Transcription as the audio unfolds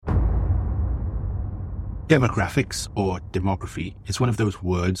Demographics or demography is one of those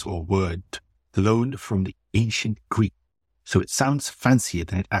words or words loaned from the ancient Greek, so it sounds fancier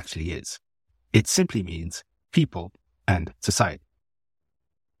than it actually is. It simply means people and society.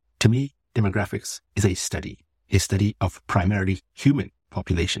 To me, demographics is a study of primarily human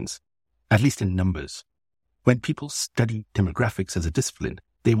populations, at least in numbers. When people study demographics as a discipline,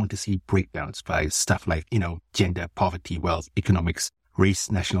 they want to see breakdowns by stuff like, gender, poverty, wealth, economics,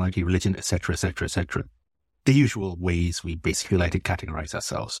 race, nationality, religion, etc., etc., etc. The usual ways we basically like to categorize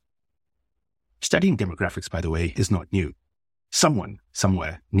ourselves. Studying demographics, by the way, is not new. Someone,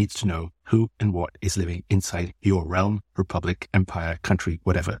 somewhere, needs to know who and what is living inside your realm, republic, empire, country,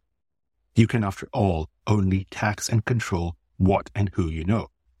 whatever. You can, after all, only tax and control what and who you know,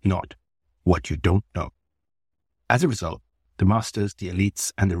 not what you don't know. As a result, the masters, the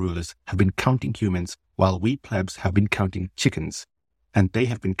elites, and the rulers have been counting humans while we plebs have been counting chickens, and they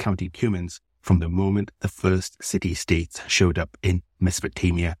have been counting humans from the moment the first city-states showed up in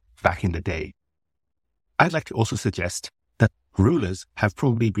Mesopotamia back in the day. I'd like to also suggest that rulers have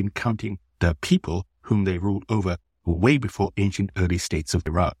probably been counting the people whom they ruled over way before ancient early states of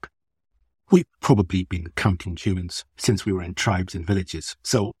Iraq. We've probably been counting humans since we were in tribes and villages,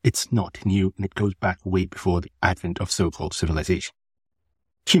 so it's not new and it goes back way before the advent of so-called civilization.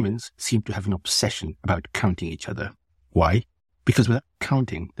 Humans seem to have an obsession about counting each other. Why? Because without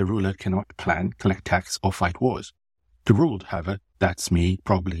counting, the ruler cannot plan, collect tax, or fight wars. The ruled, however, that's me,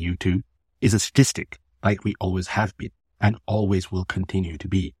 probably you too, is a statistic, like we always have been, and always will continue to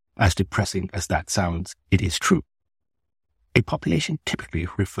be. As depressing as that sounds, it is true. A population typically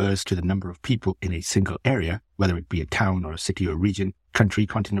refers to the number of people in a single area, whether it be a town or a city or region, country,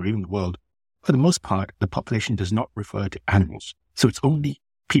 continent, or even the world. For the most part, the population does not refer to animals, so it's only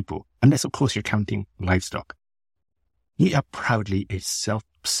people, unless of course you're counting livestock. We are proudly a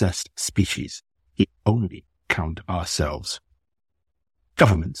self-obsessed species. We only count ourselves.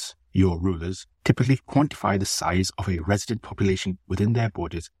 Governments, your rulers, typically quantify the size of a resident population within their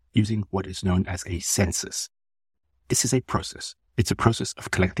borders using what is known as a census. This is a process. It's a process of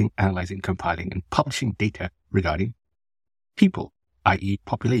collecting, analyzing, compiling, and publishing data regarding people, i.e.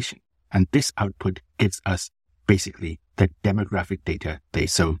 population. And this output gives us basically the demographic data they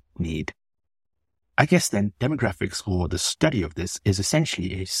so need. I guess then demographics, or the study of this, is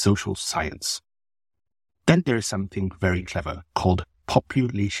essentially a social science. Then there is something very clever called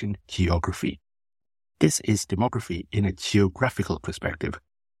population geography. This is demography in a geographical perspective.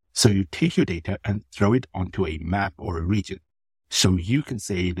 So you take your data and throw it onto a map or a region. So you can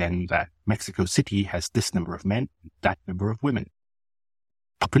say then that Mexico City has this number of men, that number of women.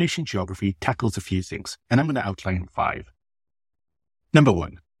 Population geography tackles a few things, and I'm going to outline 5. Number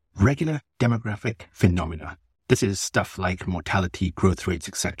 1. Regular demographic phenomena. This is stuff like mortality, growth rates,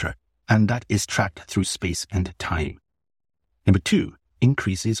 etc., and that is tracked through space and time. Number 2.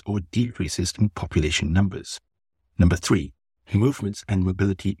 Increases or decreases in population numbers. Number 3. Movements and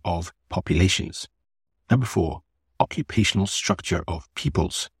mobility of populations. Number 4. Occupational structure of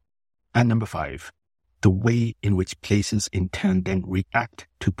peoples. And number 5. The way in which places in turn then react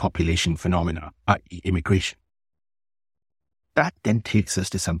to population phenomena, i.e. immigration. That then takes us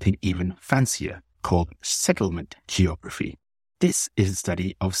to something even fancier called settlement geography. This is the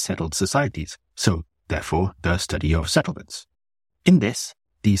study of settled societies, so therefore the study of settlements. In this,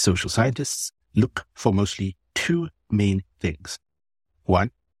 these social scientists look for mostly 2 main things.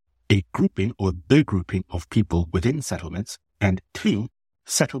 1, a grouping or the grouping of people within settlements, and 2,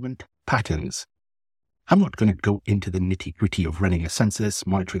 settlement patterns. I'm not going to go into the nitty-gritty of running a census,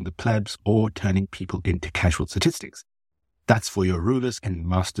 monitoring the plebs, or turning people into casual statistics. That's for your rulers and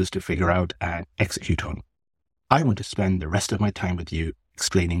masters to figure out and execute on. I want to spend the rest of my time with you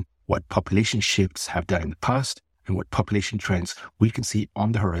explaining what population shifts have done in the past and what population trends we can see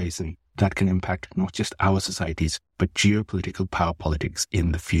on the horizon that can impact not just our societies, but geopolitical power politics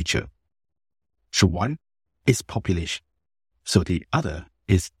in the future. So 1 is population. So the other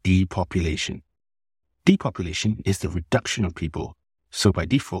is depopulation. Depopulation is the reduction of people. So by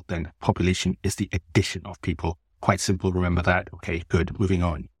default then, population is the addition of people. Quite simple, remember that? Okay, good, moving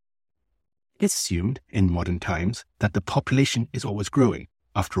on. It's assumed in modern times that the population is always growing.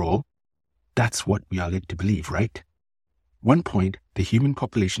 After all, that's what we are led to believe, right? One point, the human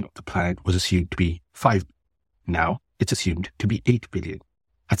population of the planet was assumed to be 5 billion. Now, it's assumed to be 8 billion.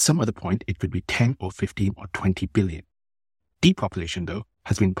 At some other point, it could be 10 or 15 or 20 billion. Depopulation, though,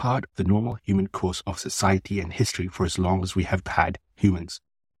 has been part of the normal human course of society and history for as long as we have had humans.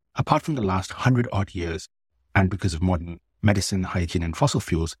 Apart from the last 100-odd years, and because of modern medicine, hygiene, and fossil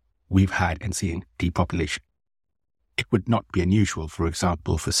fuels, we've had and seen depopulation. it would not be unusual, for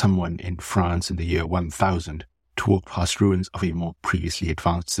example, for someone in France in the year 1000 to walk past ruins of a more previously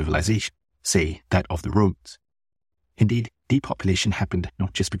advanced civilization, say that of the Romans. Indeed, depopulation happened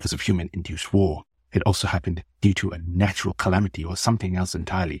not just because of human-induced war, it also happened due to a natural calamity or something else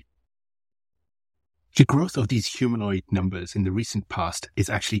entirely. The growth of these humanoid numbers in the recent past is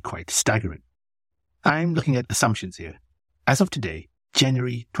actually quite staggering. I'm looking at assumptions here. As of today,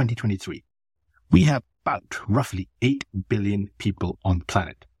 January 2023, we have about roughly 8 billion people on the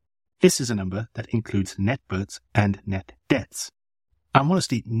planet. This is a number that includes net births and net deaths. I'm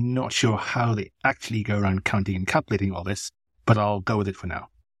honestly not sure how they actually go around counting and calculating all this, but I'll go with it for now.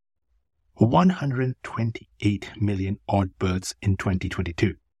 128 million odd births in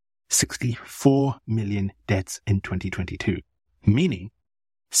 2022. 64 million deaths in 2022, meaning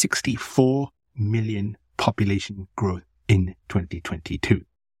 64 million population growth in 2022.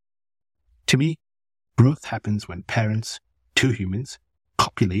 To me, growth happens when parents, two humans,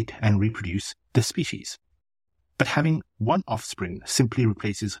 copulate and reproduce the species. But having one offspring simply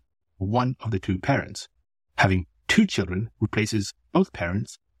replaces one of the two parents. Having two children replaces both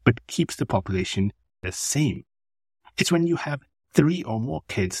parents, but keeps the population the same. It's when you have 3 or more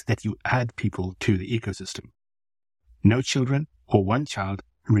kids that you add people to the ecosystem. No children or one child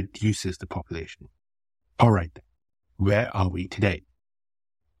reduces the population. All right, where are we today?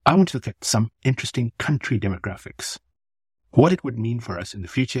 I want to look at some interesting country demographics, what it would mean for us in the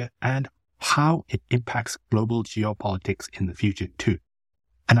future, and how it impacts global geopolitics in the future too.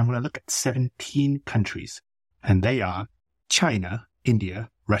 And I'm going to look at 17 countries, and they are China, India,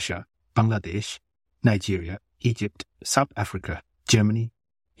 Russia, Bangladesh, Nigeria, Egypt, South Africa, Germany,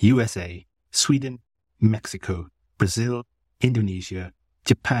 USA, Sweden, Mexico, Brazil, Indonesia,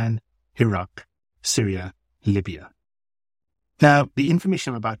 Japan, Iraq, Syria, Libya. Now, the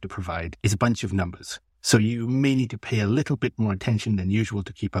information I'm about to provide is a bunch of numbers, so you may need to pay a little bit more attention than usual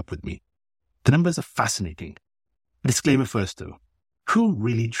to keep up with me. The numbers are fascinating. A disclaimer first though, who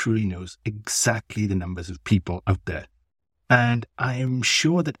really truly knows exactly the numbers of people out there? And I am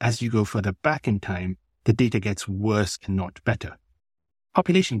sure that as you go further back in time, the data gets worse and not better.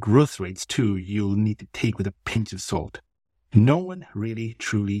 Population growth rates, too, you'll need to take with a pinch of salt. No one really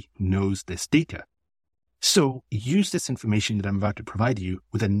truly knows this data. So use this information that I'm about to provide you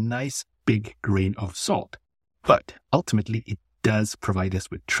with a nice big grain of salt. But ultimately, it does provide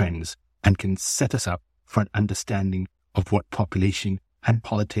us with trends and can set us up for an understanding of what population and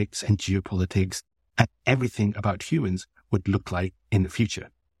politics and geopolitics and everything about humans would look like in the future.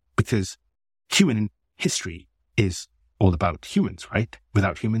 Because human history is all about humans, right?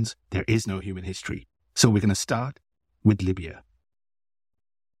 Without humans, there is no human history. So we're going to start with Libya.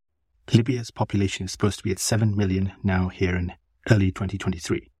 Libya's population is supposed to be at 7 million now here in early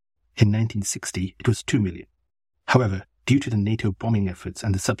 2023. In 1960, it was 2 million. However, due to the NATO bombing efforts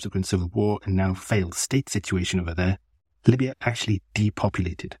and the subsequent civil war and now failed state situation over there, Libya actually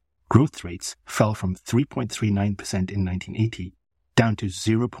depopulated. Growth rates fell from 3.39% in 1980 down to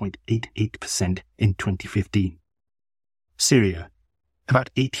 0.88% in 2015. Syria, about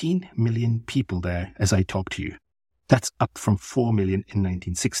 18 million people there as I talk to you. That's up from 4 million in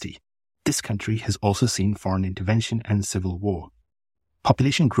 1960. This country has also seen foreign intervention and civil war.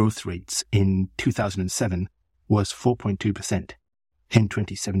 Population growth rates in 2007 was 4.2%. In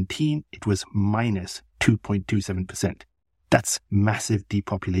 2017, it was minus 2.27%. That's massive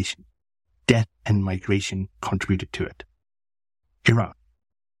depopulation. Death and migration contributed to it. Iraq,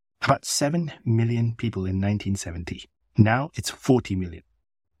 about 7 million people in 1970. Now it's 40 million.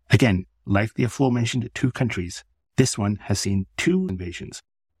 Again, like the aforementioned two countries, this one has seen 2 invasions,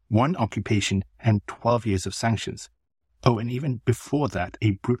 1 occupation, and 12 years of sanctions. Oh, and even before that,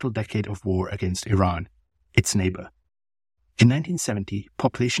 a brutal decade of war against Iran, its neighbor. In 1970,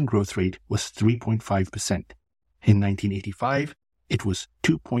 population growth rate was 3.5%. In 1985, it was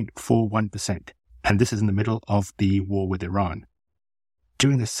 2.41%, and this is in the middle of the war with Iran.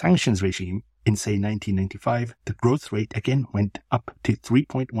 During the sanctions regime, in say 1995, the growth rate again went up to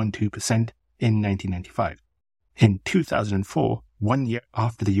 3.12% in 1995. In 2004, 1 year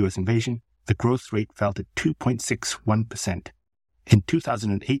after the US invasion, the growth rate fell to 2.61%. In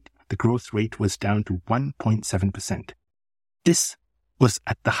 2008, the growth rate was down to 1.7%. This was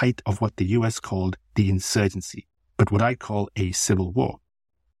at the height of what the US called the insurgency, but what I call a civil war.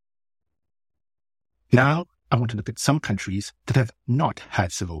 Now, I want to look at some countries that have not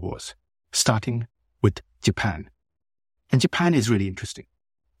had civil wars, starting with Japan. And Japan is really interesting.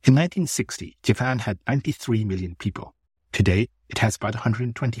 In 1960, Japan had 93 million people. Today, it has about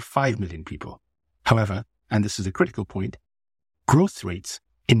 125 million people. However, and this is a critical point, growth rates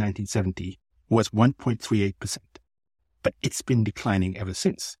in 1970 was 1.38%. but it's been declining ever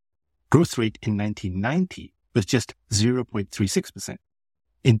since. Growth rate in 1990 was just 0.36%.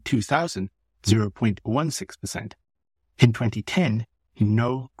 In 2000, 0.16%. In 2010,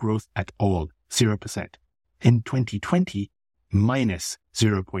 no growth at all, 0%. In 2020, minus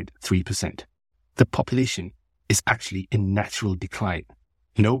 0.3%. The population is actually in natural decline.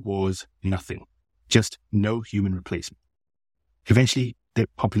 No wars, nothing. Just no human replacement. Eventually, the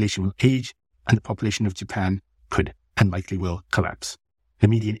population will age, and the population of Japan could and likely will collapse. The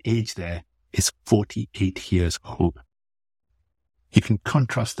median age there is 48 years old. You can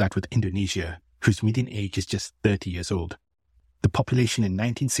contrast that with Indonesia, whose median age is just 30 years old. The population in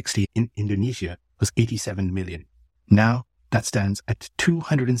 1960 in Indonesia was 87 million. Now that stands at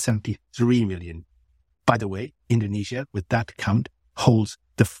 273 million. By the way, Indonesia, with that count, holds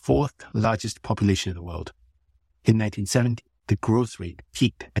the fourth largest population in the world. In 1970, the growth rate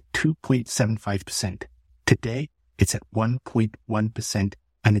peaked at 2.75%. Today, it's at 1.1%,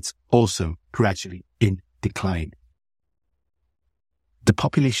 and it's also gradually in decline. The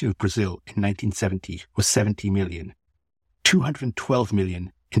population of Brazil in 1970 was 70 million, 212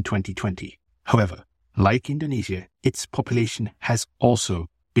 million in 2020. However, like Indonesia, its population has also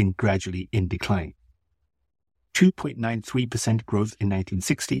been gradually in decline. 2.93% growth in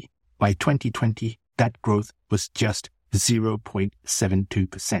 1960. By 2020, that growth was just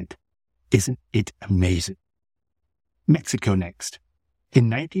 0.72%. Isn't it amazing? Mexico next. In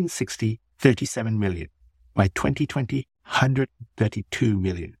 1960, 37 million. By 2020, 132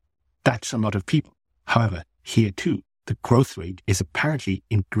 million. That's a lot of people. However, here too, the growth rate is apparently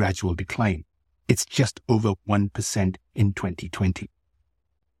in gradual decline. It's just over 1% in 2020.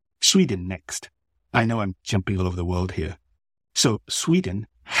 Sweden next. I know I'm jumping all over the world here. So Sweden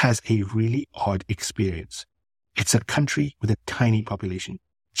has a really odd experience. It's a country with a tiny population,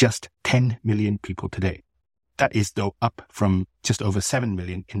 just 10 million people today. That is, though, up from just over 7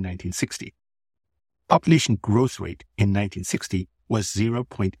 million in 1960. Population growth rate in 1960 was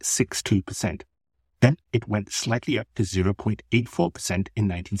 0.62%. Then it went slightly up to 0.84% in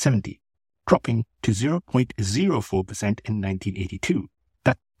 1970, dropping to 0.04% in 1982.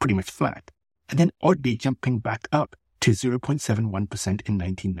 That's pretty much flat. And then oddly jumping back up to 0.71% in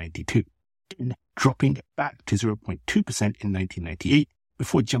 1992. Then dropping back to 0.2% in 1998,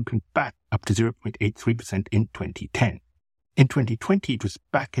 before jumping back up to 0.83% in 2010. In 2020, it was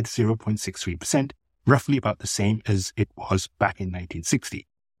back at 0.63%, roughly about the same as it was back in 1960.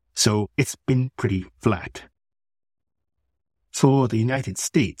 So it's been pretty flat. For the United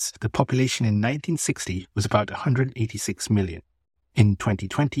States, the population in 1960 was about 186 million. In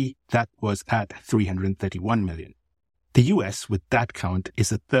 2020, that was at 331 million. The US, with that count, is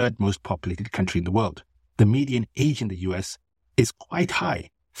the third most populated country in the world. The median age in the US is quite high,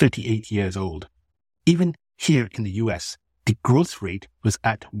 38 years old. Even here in the US, the growth rate was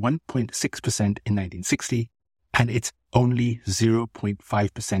at 1.6% in 1960, and it's only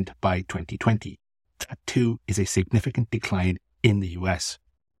 0.5% by 2020. That too is a significant decline in the US.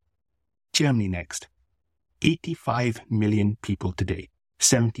 Germany next. 85 million people today,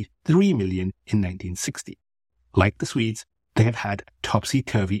 73 million in 1960. Like the Swedes, they have had a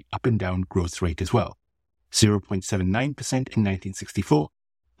topsy-turvy up and down growth rate as well. 0.79% in 1964,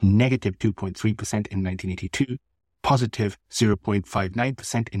 negative 2.3% in 1982, positive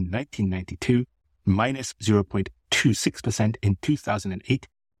 0.59% in 1992, minus 0.26% in 2008,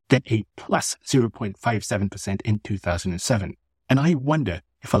 then a plus 0.57% in 2007. And I wonder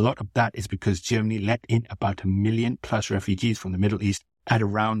if a lot of that is because Germany let in about 1 million plus refugees from the Middle East at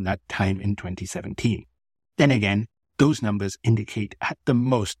around that time in 2017. Then again, those numbers indicate at the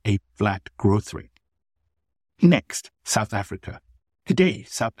most a flat growth rate. Next, South Africa. Today,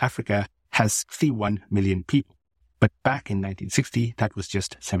 South Africa has 61 million people, but back in 1960, that was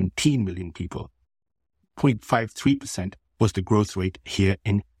just 17 million people. 0.53% was the growth rate here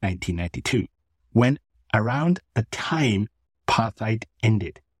in 1992, when around the time apartheid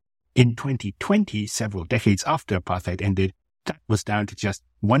ended. In 2020, several decades after apartheid ended, that was down to just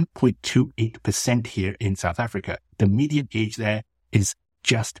 1.28% here in South Africa. The median age there is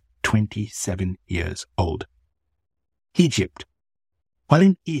just 27 years old. Egypt. While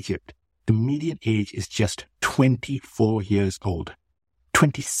in Egypt, the median age is just 24 years old.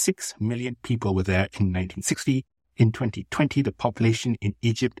 26 million people were there in 1960. In 2020, the population in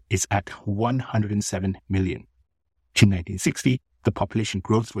Egypt is at 107 million. In 1960, the population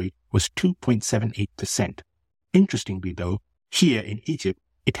growth rate was 2.78%. Interestingly, though, here in Egypt,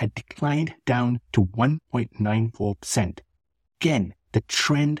 it had declined down to 1.94%. Again, the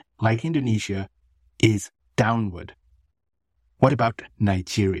trend, like Indonesia, is downward. What about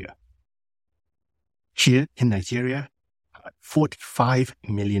Nigeria? Here in Nigeria, 45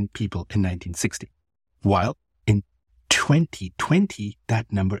 million people in 1960, while in 2020,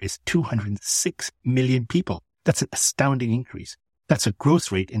 that number is 206 million people. That's an astounding increase. That's a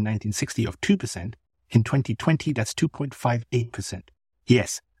growth rate in 1960 of 2%. In 2020, that's 2.58%.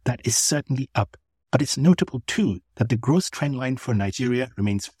 Yes, that is certainly up. But it's notable too that the growth trend line for Nigeria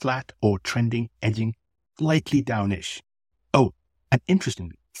remains flat or trending, edging slightly downish. Oh, and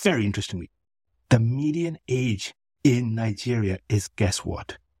interestingly, very interestingly, the median age in Nigeria is, guess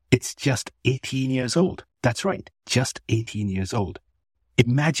what? It's just 18 years old. That's right, just 18 years old.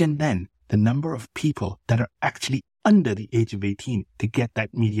 Imagine then the number of people that are actually under the age of 18 to get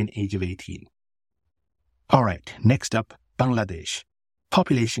that median age of 18. All right, next up, Bangladesh.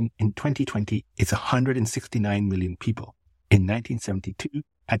 Population in 2020 is 169 million people. In 1972,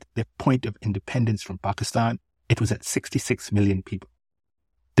 at the point of independence from Pakistan, it was at 66 million people.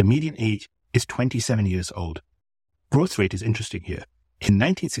 The median age is 27 years old. Growth rate is interesting here. In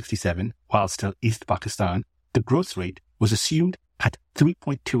 1967, while still East Pakistan, the growth rate was assumed at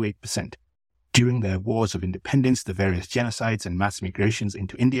 3.28%. During the wars of independence, the various genocides and mass migrations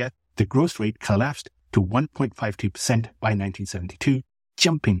into India, the growth rate collapsed to 1.52% by 1972,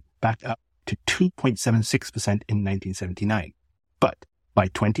 jumping back up to 2.76% in 1979. But by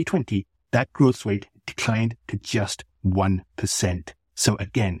 2020, that growth rate declined to just 1%. So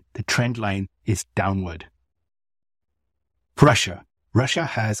again, the trend line is downward. Russia. Russia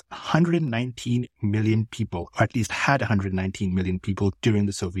has 119 million people, or at least had 119 million people during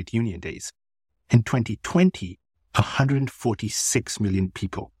the Soviet Union days. In 2020, 146 million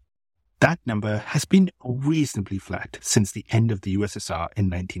people. That number has been reasonably flat since the end of the USSR in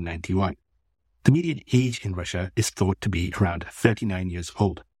 1991. The median age in Russia is thought to be around 39 years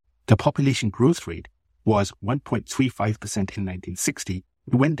old. The population growth rate was 1.35% in 1960.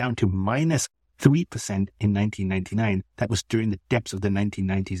 It went down to minus 3% in 1999. That was during the depths of the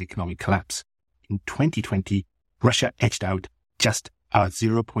 1990s economic collapse. In 2020, Russia edged out just a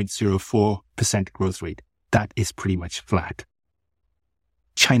 0.04% growth rate. That is pretty much flat.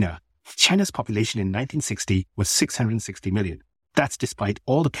 China's population in 1960 was 660 million. That's despite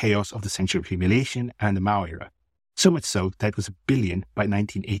all the chaos of the Century of Humiliation and the Mao era. So much so that it was 1 billion by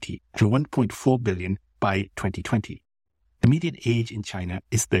 1980 and 1.4 billion by 2020. The median age in China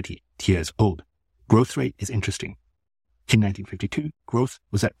is 30 years old. Growth rate is interesting. In 1952, growth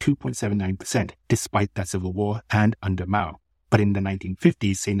was at 2.79% despite that civil war and under Mao. But in the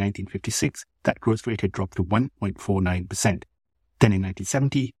 1950s, say 1956, that growth rate had dropped to 1.49%. Then in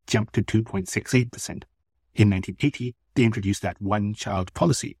 1970, jumped to 2.68%. In 1980, they introduced that one-child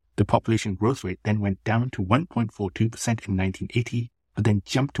policy. The population growth rate then went down to 1.42% in 1980, but then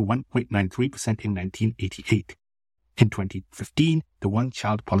jumped to 1.93% in 1988. In 2015, the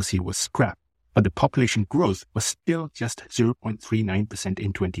one-child policy was scrapped, but the population growth was still just 0.39%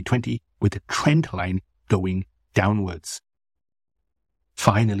 in 2020, with the trend line going downwards.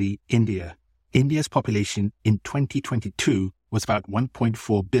 Finally, India. India's population in 2022 was about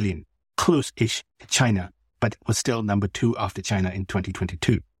 1.4 billion, close-ish to China, but was still number 2 after China in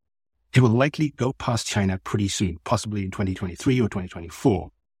 2022. It will likely go past China pretty soon, possibly in 2023 or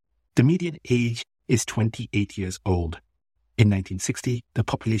 2024. The median age is 28 years old. In 1960, the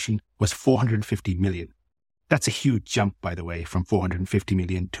population was 450 million. That's a huge jump, by the way, from 450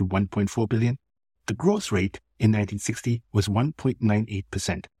 million to 1.4 billion. The growth rate in 1960 was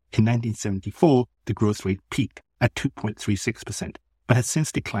 1.98%. In 1974, the growth rate peaked at 2.36%, but has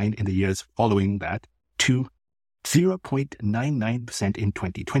since declined in the years following that to 0.99% in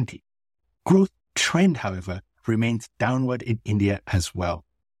 2020. Growth trend, however, remains downward in India as well.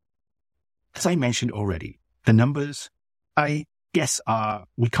 As I mentioned already, the numbers, I guess,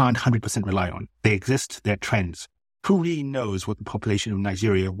 we can't 100% rely on. They exist, they're trends. Who really knows what the population of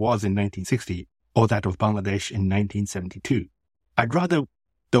Nigeria was in 1960 or that of Bangladesh in 1972? I'd rather,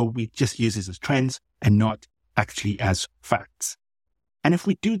 though, we just use this as trends and not actually as facts. And if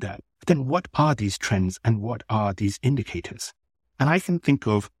we do that, then what are these trends and what are these indicators? And I can think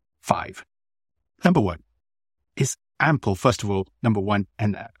of 5. Number 1 is ample, first of all, number 1,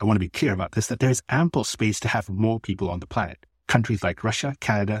 and I want to be clear about this, that there is ample space to have more people on the planet. Countries like Russia,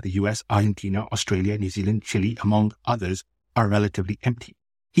 Canada, the US, Argentina, Australia, New Zealand, Chile, among others, are relatively empty.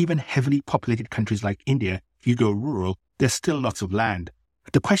 Even heavily populated countries like India, if you go rural, there's still lots of land.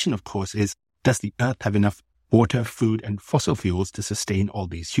 The question, of course, is, does the Earth have enough water, food, and fossil fuels to sustain all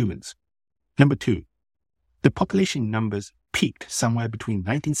these humans? Number 2, the population numbers peaked somewhere between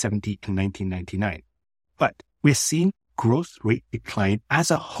 1970 and 1999. But we're seeing growth rate decline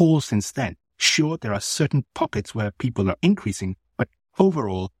as a whole since then. Sure, there are certain pockets where people are increasing, but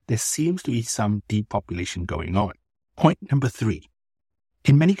overall, there seems to be some depopulation going on. Point number 3.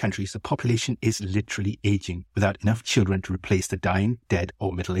 In many countries, the population is literally aging without enough children to replace the dying, dead,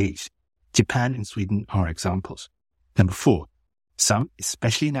 or middle-aged. Japan and Sweden are examples. Number 4. Some,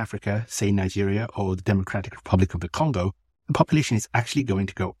 especially in Africa, say Nigeria or the Democratic Republic of the Congo, the population is actually going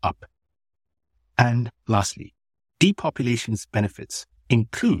to go up. And lastly, depopulation's benefits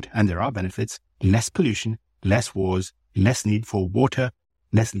include, and there are benefits, less pollution, less wars, less need for water,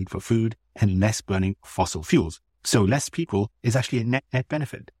 less need for food, and less burning fossil fuels. So less people is actually a net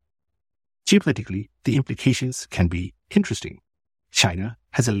benefit. Geopolitically, the implications can be interesting. China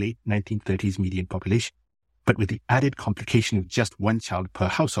has a late 1930s median population, but with the added complication of just one child per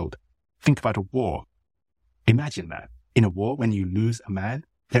household. Think about a war. Imagine that. In a war, when you lose a man,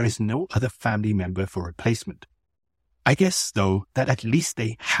 there is no other family member for replacement. I guess, though, that at least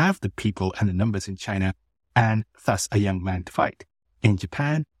they have the people and the numbers in China, and thus a young man to fight. In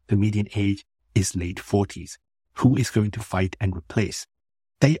Japan, the median age is late 40s. Who is going to fight and replace?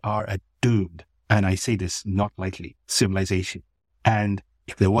 They are a doomed, and I say this not lightly, civilization. And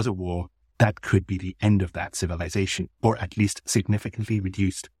if there was a war, that could be the end of that civilization, or at least significantly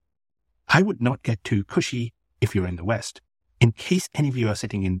reduced. I would not get too cushy if you're in the West. In case any of you are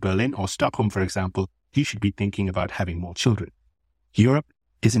sitting in Berlin or Stockholm, for example, you should be thinking about having more children. Europe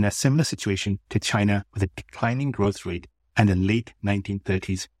is in a similar situation to China with a declining growth rate and a late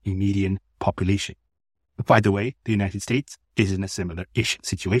 1930s median population. By the way, the United States is in a similar-ish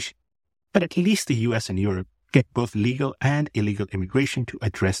situation. But at least the US and Europe get both legal and illegal immigration to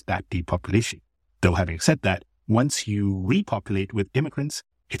address that depopulation. Though having said that, once you repopulate with immigrants,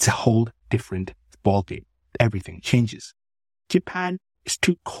 it's a whole different ballgame. Everything changes. Japan is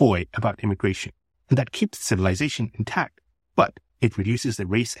too coy about immigration, and that keeps civilization intact, but it reduces the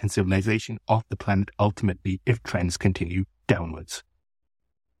race and civilization of the planet ultimately if trends continue downwards.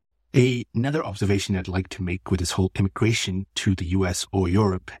 Another observation I'd like to make with this whole immigration to the US or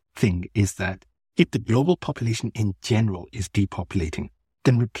Europe thing is that if the global population in general is depopulating,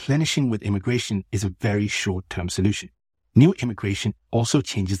 then replenishing with immigration is a very short-term solution. New immigration also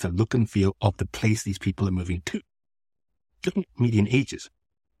changes the look and feel of the place these people are moving to. Looking at median ages.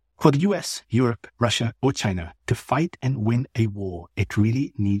 For the US, Europe, Russia, or China to fight and win a war, it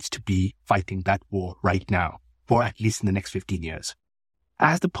really needs to be fighting that war right now, or at least in the next 15 years.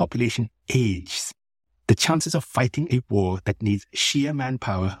 As the population ages, the chances of fighting a war that needs sheer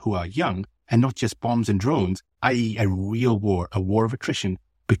manpower who are young and not just bombs and drones, i.e. a real war, a war of attrition,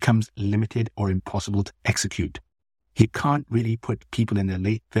 becomes limited or impossible to execute. You can't really put people in their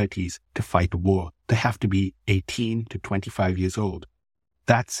late 30s to fight a war. They have to be 18 to 25 years old.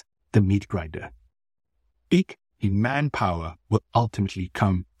 That's the meat grinder. Big manpower will ultimately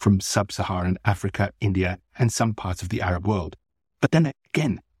come from sub-Saharan Africa, India, and some parts of the Arab world. But then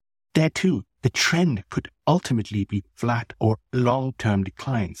again, there too, the trend could ultimately be flat or long-term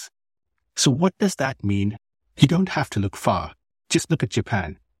declines. So what does that mean? You don't have to look far. Just look at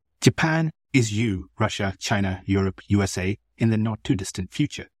Japan. Japan is you, Russia, China, Europe, USA in the not-too-distant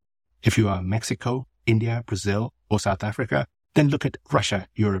future. If you are Mexico, India, Brazil, or South Africa, then look at Russia,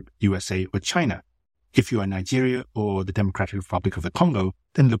 Europe, USA, or China. If you are Nigeria or the Democratic Republic of the Congo,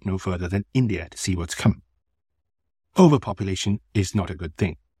 then look no further than India to see what's coming. Overpopulation is not a good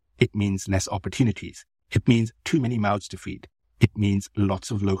thing. It means less opportunities. It means too many mouths to feed. It means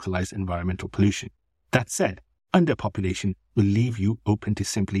lots of localized environmental pollution. That said, underpopulation will leave you open to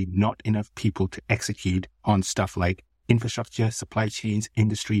simply not enough people to execute on stuff like infrastructure, supply chains,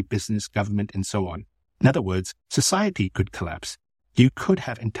 industry, business, government, and so on. In other words, society could collapse. You could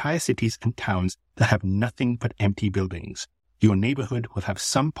have entire cities and towns that have nothing but empty buildings. Your neighborhood will have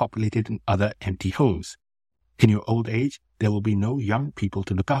some populated and other empty homes. In your old age, there will be no young people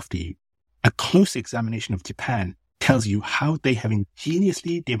to look after you. A close examination of Japan tells you how they have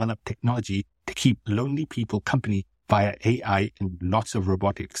ingeniously developed technology to keep lonely people company via AI and lots of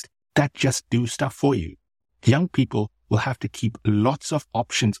robotics that just do stuff for you. Young people will have to keep lots of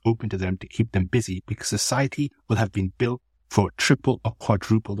options open to them to keep them busy because society will have been built for triple or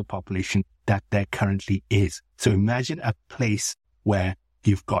quadruple the population that there currently is. So imagine a place where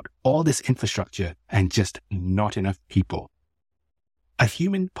you've got all this infrastructure and just not enough people. A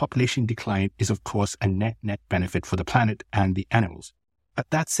human population decline is, of course, a net benefit for the planet and the animals. But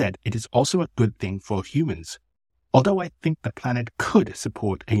that said, it is also a good thing for humans. Although I think the planet could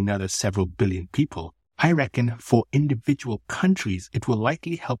support another several billion people, I reckon for individual countries, it will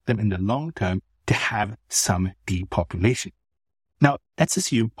likely help them in the long term to have some depopulation. Now, let's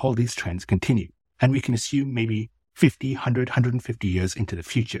assume all these trends continue, and we can assume maybe 50, 100, 150 years into the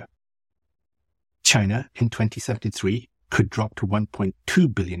future. China in 2073 could drop to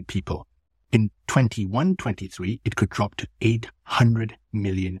 1.2 billion people. In 2123, it could drop to 800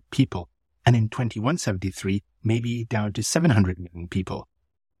 million people. And in 2173, maybe down to 700 million people.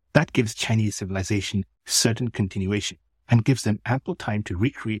 That gives Chinese civilization certain continuation and gives them ample time to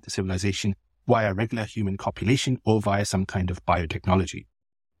recreate the civilization via regular human copulation or via some kind of biotechnology.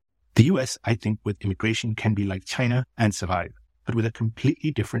 The US, I think, with immigration can be like China and survive, but with a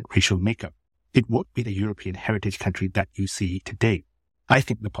completely different racial makeup. It won't be the European heritage country that you see today. I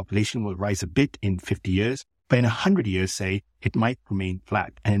think the population will rise a bit in 50 years, but in 100 years, say, it might remain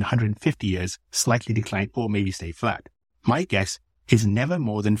flat, and in 150 years, slightly decline or maybe stay flat. My guess is never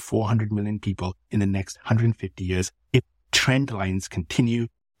more than 400 million people in the next 150 years if trend lines continue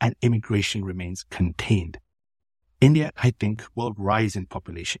and immigration remains contained. India, I think, will rise in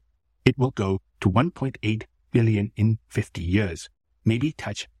population. It will go to 1.8 billion in 50 years, maybe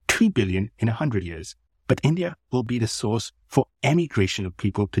touch 2 billion in 100 years. But India will be the source for emigration of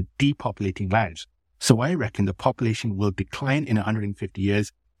people to depopulating lands. So I reckon the population will decline in 150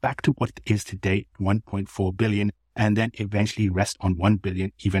 years back to what it is today, 1.4 billion, and then eventually rest on 1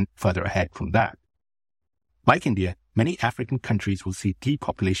 billion even further ahead from that. Like India, many African countries will see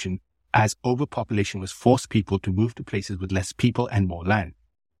depopulation as overpopulation will force people to move to places with less people and more land.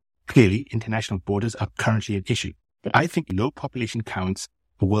 Clearly, international borders are currently an issue, but I think low population counts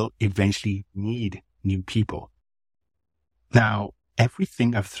will eventually need new people. Now,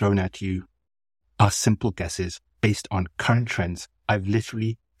 everything I've thrown at you are simple guesses based on current trends. I've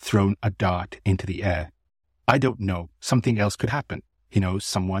literally thrown a dart into the air. I don't know. Something else could happen.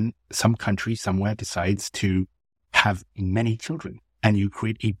 Some country somewhere decides to have many children and you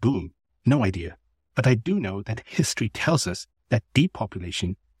create a boom. No idea. But I do know that history tells us that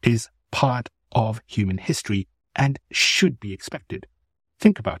depopulation is part of human history and should be expected.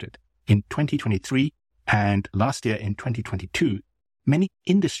 Think about it. In 2023 and last year in 2022, many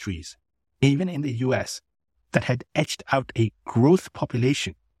industries, even in the US, that had etched out a growth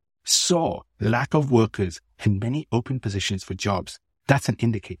population saw lack of workers and many open positions for jobs. That's an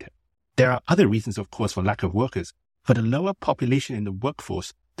indicator. There are other reasons, of course, for lack of workers, but a lower population in the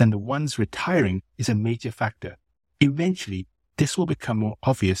workforce than the ones retiring is a major factor. Eventually, this will become more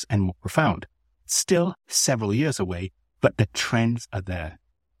obvious and more profound. Still several years away, but the trends are there.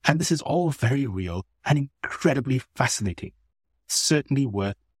 And this is all very real and incredibly fascinating. Certainly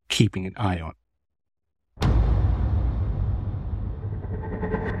worth keeping an eye on.